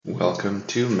Welcome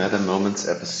to Meta Moments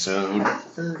episode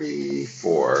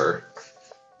 34.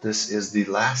 This is the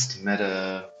last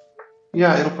it'll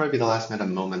probably be the last Meta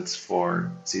Moments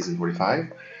for season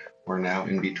 45. We're now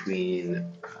in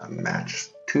between match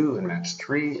 2 and match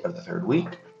 3 of the third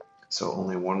week, so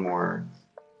only one more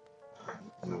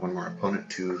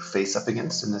opponent to face up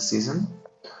against in this season.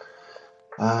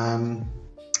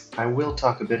 I will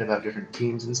talk a bit about different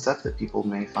teams and stuff that people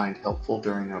may find helpful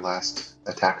during their last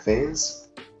attack phase.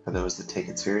 For those that take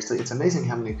it seriously, it's amazing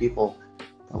how many people,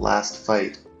 the last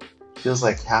fight, feels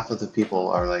like half of the people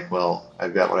are like, well,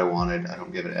 I've got what I wanted, I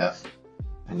don't give an F.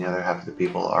 And the other half of the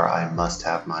people are, I must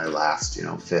have my last,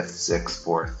 5th, 6th,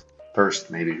 4th, first,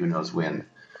 maybe, who knows, win.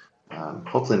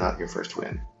 Hopefully not your first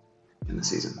win in the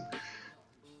season.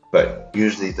 But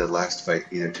usually the last fight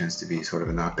either tends to be sort of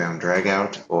a knockdown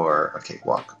drag-out or a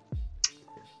cakewalk.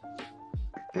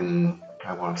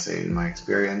 I want to say in my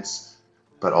experience,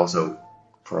 but also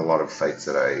for a lot of fights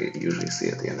that I usually see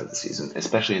at the end of the season,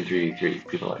 especially in 3v3,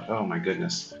 people are like, oh my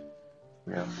goodness,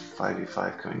 we have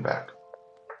 5v5 coming back.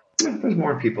 There's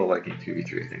more people liking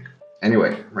 3v3, I think.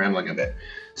 Anyway, rambling a bit.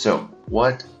 So,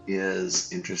 what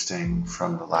is interesting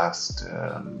from the last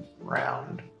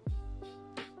round?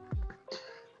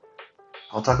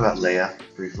 I'll talk about Leia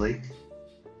briefly.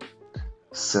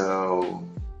 So,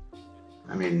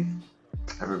 not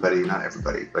everybody,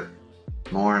 but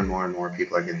more and more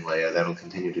people are getting Leia. That'll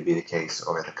continue to be the case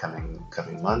over the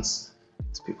coming months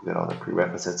as people get all the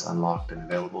prerequisites unlocked and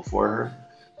available for her.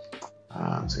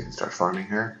 So you can start farming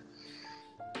her.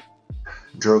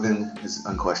 Drogon is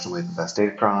unquestionably the best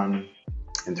Datacron.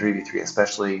 In 3v3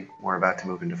 especially, we're about to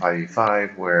move into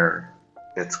 5v5 where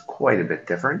it's quite a bit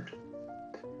different.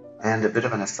 And a bit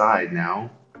of an aside now,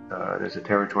 there's a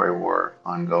territory war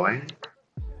ongoing.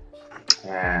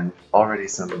 And already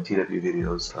some TW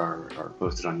videos are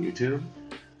posted on YouTube.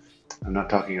 I'm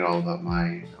not talking at all about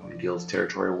my own guild's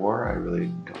territory war. I really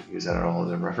don't use that at all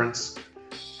as a reference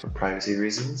for privacy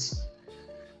reasons.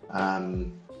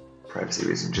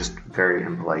 Just very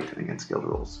impolite and against guild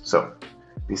rules. So,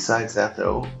 besides that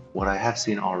though, what I have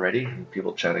seen already, and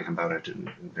people chatting about it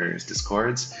in various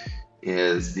discords,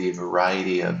 is the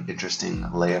variety of interesting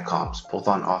Leia comps, both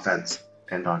on offense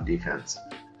and on defense.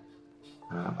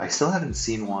 I still haven't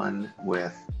seen one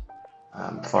with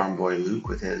Farm Boy Luke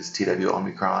with his TW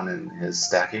Omicron and his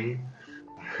stacking.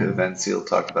 Van Seal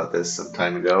talked about this some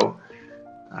time ago.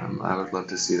 I would love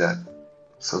to see that,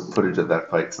 some footage of that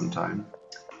fight sometime.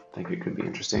 I think it could be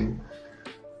interesting.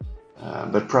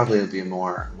 But probably it'll be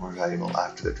more valuable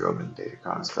after the Drogon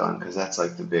Datacron is done, because that's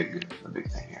like the big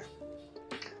thing here.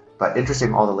 But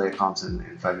interesting, all the Leia comps in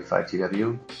 5v5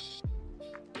 TW.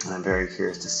 And I'm very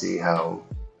curious to see how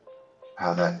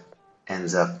that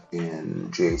ends up in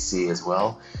GAC as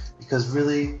well, because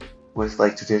really with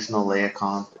like traditional Leia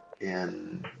comp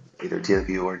in either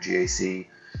TW or GAC,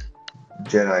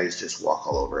 Jedis just walk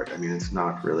all over it. I mean, it's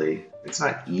not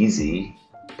easy,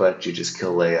 but you just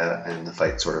kill Leia and the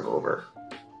fight's sort of over.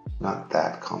 Not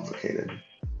that complicated.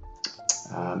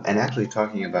 And actually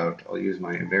talking about, I'll use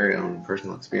my very own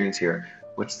personal experience here,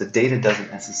 which the data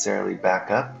doesn't necessarily back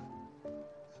up.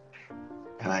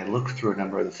 And I looked through a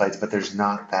number of the fights, but there's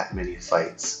not that many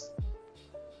fights.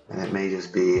 And it may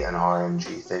just be an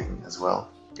RNG thing as well.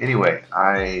 Anyway,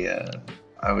 I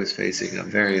was facing a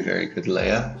very, very good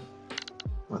Leia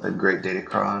with a great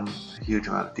Datacron, a huge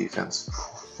amount of defense.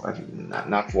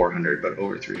 Not 400, but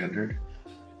over 300.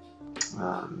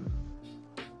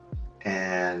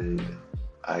 And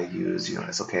I use,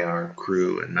 SLKR,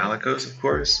 Crew, and Malicos, of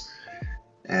course.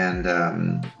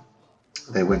 And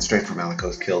they went straight for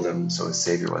Malicos, killed him, so his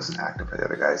savior wasn't active for the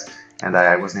other guys. And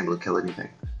I wasn't able to kill anything.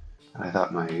 And I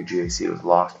thought my GAC was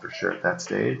lost for sure at that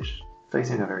stage,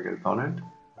 facing a very good opponent.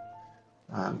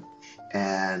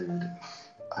 And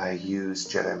I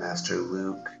used Jedi Master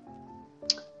Luke,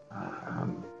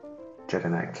 Jedi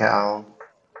Knight Cal,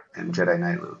 and Jedi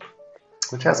Knight Luke,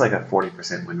 which has like a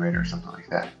 40% win rate or something like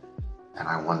that. And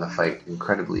I won the fight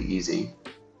incredibly easily.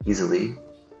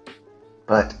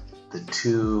 But the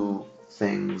two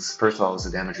things, first of all, was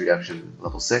the damage reduction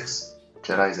level 6.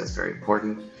 Jedis, that's very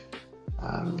important.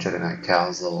 Jedi Knight Cal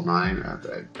is level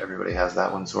 9. Everybody has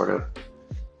that one, sort of.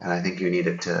 And I think you need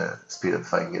it to speed up the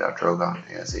fight and get out Drogon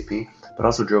ASAP. But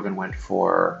also Drogon went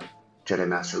for Jedi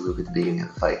Master Luke at the beginning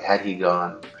of the fight. Had he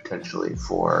gone potentially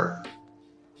for...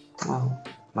 Well,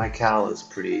 my Cal is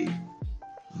pretty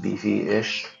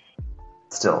beefy-ish.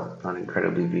 Still, not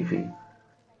incredibly beefy.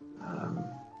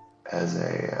 As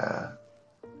a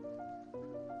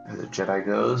Jedi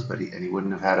goes, but he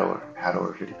wouldn't have had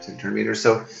over 50% turn meter.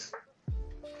 So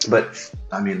But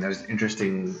I mean, there's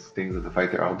interesting things with the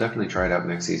fight there. I'll definitely try it out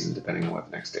next season, depending on what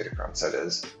the next Datacron set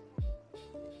is.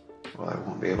 Well, I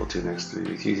won't be able to next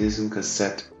 3v3 season because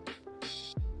set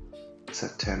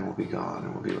 10 will be gone,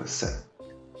 and we'll be with set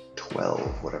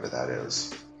 12, whatever that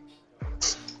is.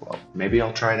 Well, maybe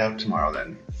I'll try it out tomorrow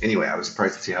then. Anyway, I was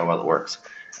surprised to see how well it works,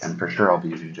 and for sure I'll be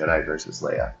using Jedi versus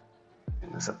Leia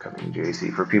in this upcoming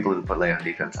JC. For people who put Leia on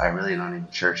defense, I'm really not even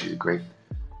sure she's a great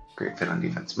fit on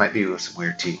defense. Might be with some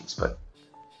weird teams, but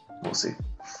we'll see.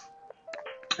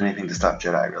 Anything to stop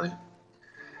Jedi, really.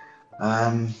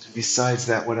 Besides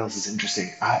that, what else is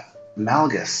interesting?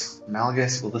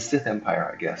 Malgus. Well, the Sith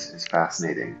Empire, I guess, is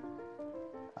fascinating.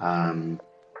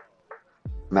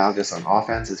 Malgus on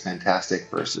offense is fantastic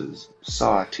versus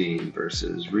Saw team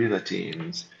versus Reva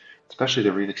teams, especially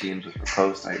the Reva teams with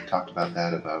Riposte. I talked about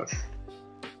that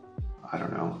I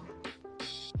don't know,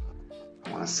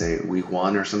 I want to say week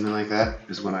 1 or something like that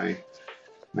is when I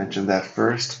mentioned that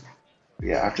first.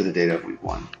 Yeah, after the data of week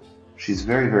 1. She's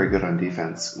very, very good on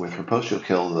defense. With Riposte, she'll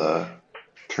kill the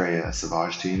Traya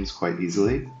Savage teams quite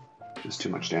easily. Just too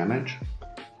much damage.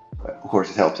 But of course,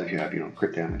 it helps if you have,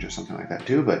 crit damage or something like that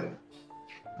too. But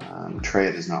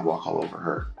Traya does not walk all over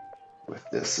her with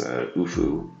this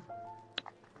Ufu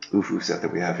set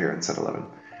that we have here in set 11.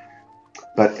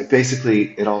 But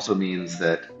basically, it also means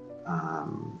that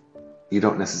you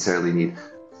don't necessarily need...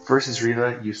 Versus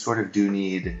Reva, you sort of do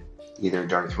need either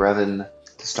Darth Revan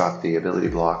to stop the ability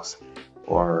blocks,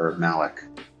 or Malak.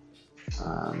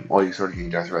 Well, you sort of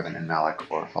need Darth Revan and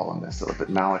Malak or Fallen Bastilla, but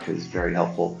Malak is very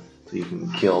helpful, so you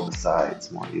can kill the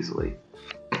sides more easily.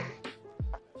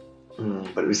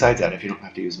 But besides that, if you don't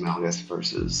have to use Malgus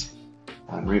versus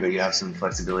Reva, you have some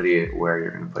flexibility where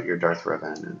you're going to put your Darth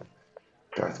Revan and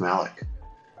Darth Malak.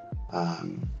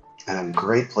 And a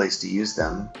great place to use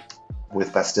them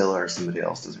with Bastilla or somebody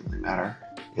else, doesn't really matter,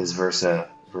 is Versa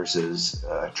versus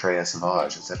Traya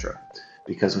Savage, etc.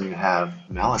 Because when you have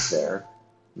Malak there,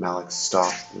 Malak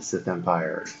stops the Sith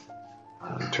Empire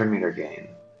turn meter gain,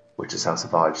 which is how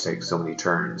Savage takes so many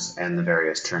turns, and the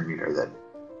various turn meter that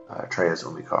Traya's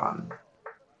Omicron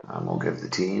will give the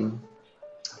team.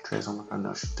 Traya's Omicron,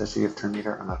 no, does she give turn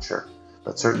meter? I'm not sure.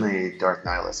 But certainly Darth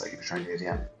Nihilus, like if you're trying to hit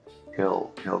him,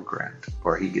 he'll grant,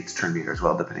 or he gets turn meter as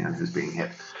well, depending on who's being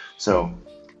hit. So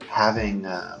having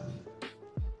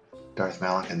Darth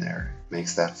Malak in there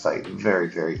makes that fight very,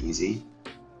 very easy,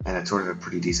 and it's sort of a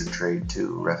pretty decent trade to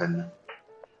Revan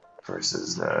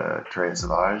versus Traya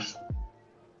Savage.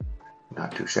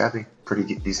 Not too shabby.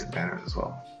 Pretty decent banners as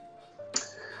well.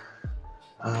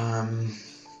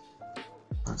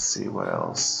 Let's see what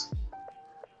else.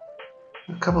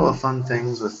 A couple of fun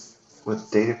things with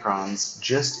Datacrons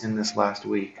just in this last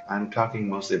week. I'm talking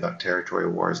mostly about Territory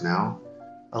Wars now.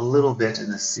 A little bit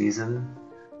in this season,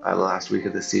 the last week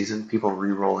of the season, people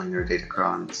re-rolling their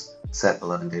Datacrons, set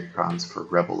 11 Datacrons for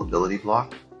Rebel ability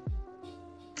block.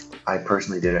 I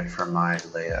personally did it for my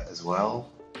Leia as well.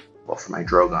 Well, for my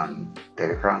Drogon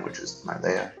Datacron, which is my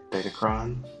Leia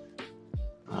Datacron.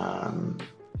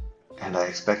 And I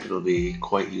expect it'll be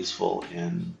quite useful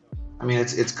in... I mean,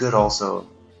 it's good also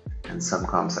in some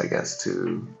comps, I guess,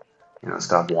 to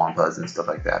stop Wampas and stuff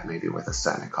like that, maybe with a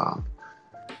Sanic comp.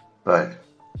 But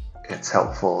it's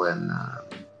helpful in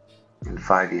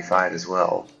 5v5 as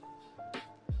well.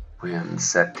 When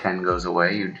set 10 goes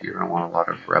away, you're going to want a lot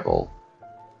of Rebel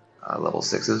level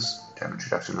 6s. Damage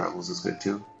reduction Rebels is good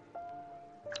too.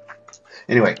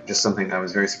 Anyway, just something I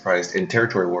was very surprised. In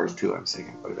Territory Wars too, I'm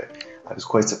thinking about it. I was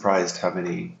quite surprised how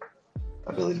many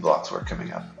ability blocks were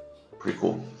coming up. Pretty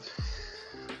cool.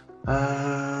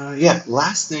 Yeah,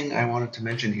 last thing I wanted to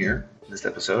mention here in this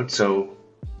episode. So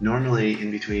normally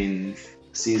in between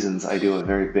seasons, I do a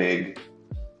very big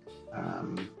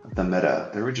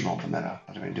the original The Meta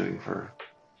that I've been doing for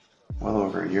well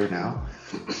over a year now.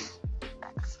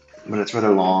 But it's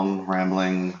rather long,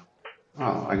 rambling.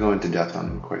 Oh, I go into depth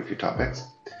on quite a few topics.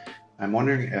 I'm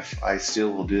wondering if I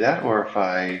still will do that, or if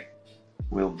I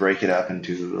will break it up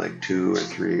into like 2 or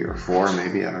 3 or 4,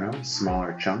 maybe, I don't know,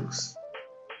 smaller chunks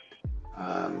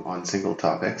on single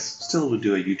topics. Still would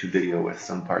do a YouTube video with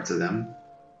some parts of them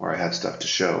where I have stuff to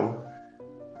show,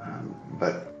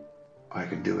 but I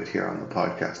could do it here on the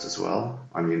podcast as well.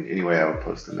 I mean, anyway, I would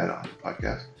post the meta on the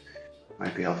podcast.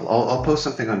 Might be helpful. I'll post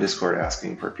something on Discord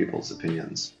asking for people's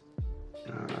opinions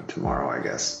tomorrow, I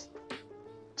guess.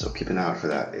 So keep an eye out for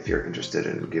that if you're interested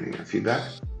in giving your feedback.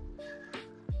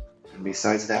 And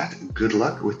besides that, good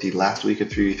luck with the last week of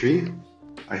 3v3.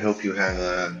 I hope you have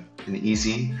an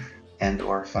easy and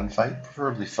or fun fight,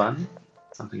 preferably fun,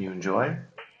 something you enjoy.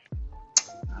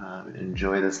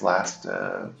 Enjoy this last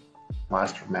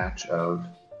match of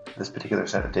this particular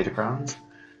set of Datacrons.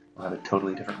 We'll have a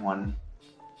totally different one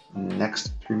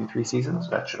next 3v3 season, so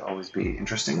that should always be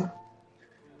interesting.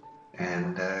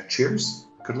 And cheers.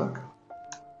 Good luck.